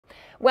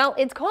Well,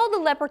 it's called the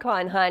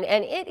Leprechaun Hunt,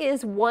 and it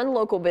is one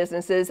local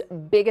business's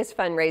biggest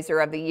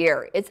fundraiser of the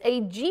year. It's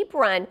a Jeep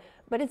run,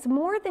 but it's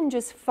more than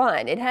just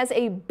fun. It has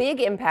a big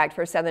impact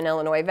for Southern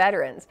Illinois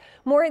veterans.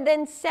 More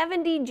than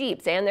 70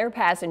 Jeeps and their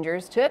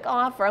passengers took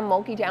off from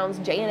Mulkeytown's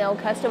J&L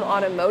Custom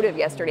Automotive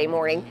yesterday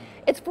morning.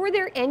 It's for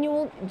their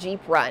annual Jeep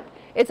run.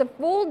 It's a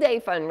full-day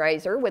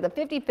fundraiser with a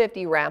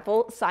 50-50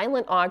 raffle,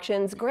 silent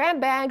auctions,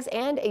 grab bags,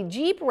 and a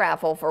Jeep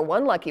raffle for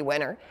one lucky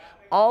winner.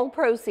 All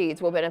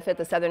proceeds will benefit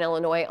the Southern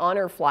Illinois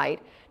Honor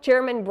Flight.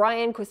 Chairman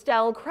Brian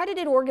Questel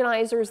credited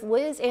organizers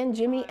Liz and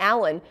Jimmy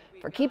Allen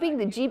for keeping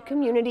the Jeep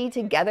community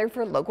together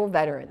for local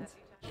veterans.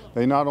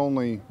 They not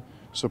only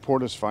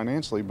support us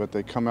financially, but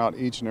they come out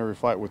each and every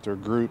flight with their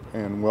group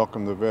and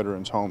welcome the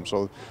veterans home.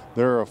 So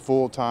they're a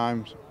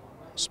full-time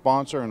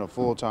sponsor and a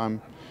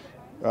full-time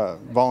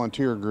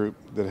volunteer group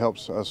that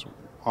helps us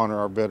honor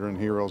our veteran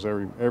heroes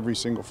every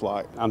single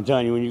flight. I'm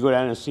telling you, when you go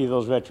down and see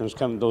those veterans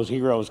come, those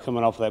heroes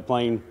coming off that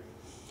plane,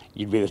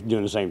 you'd be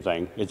doing the same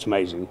thing. It's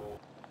amazing.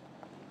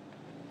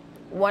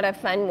 What a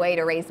fun way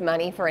to raise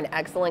money for an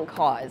excellent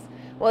cause.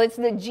 Well, it's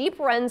the Jeep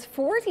Run's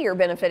fourth year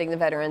benefiting the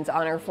Veterans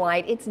Honor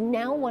Flight. It's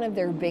now one of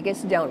their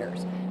biggest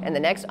donors. And the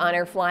next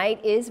honor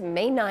flight is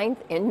May 9th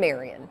in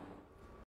Marion.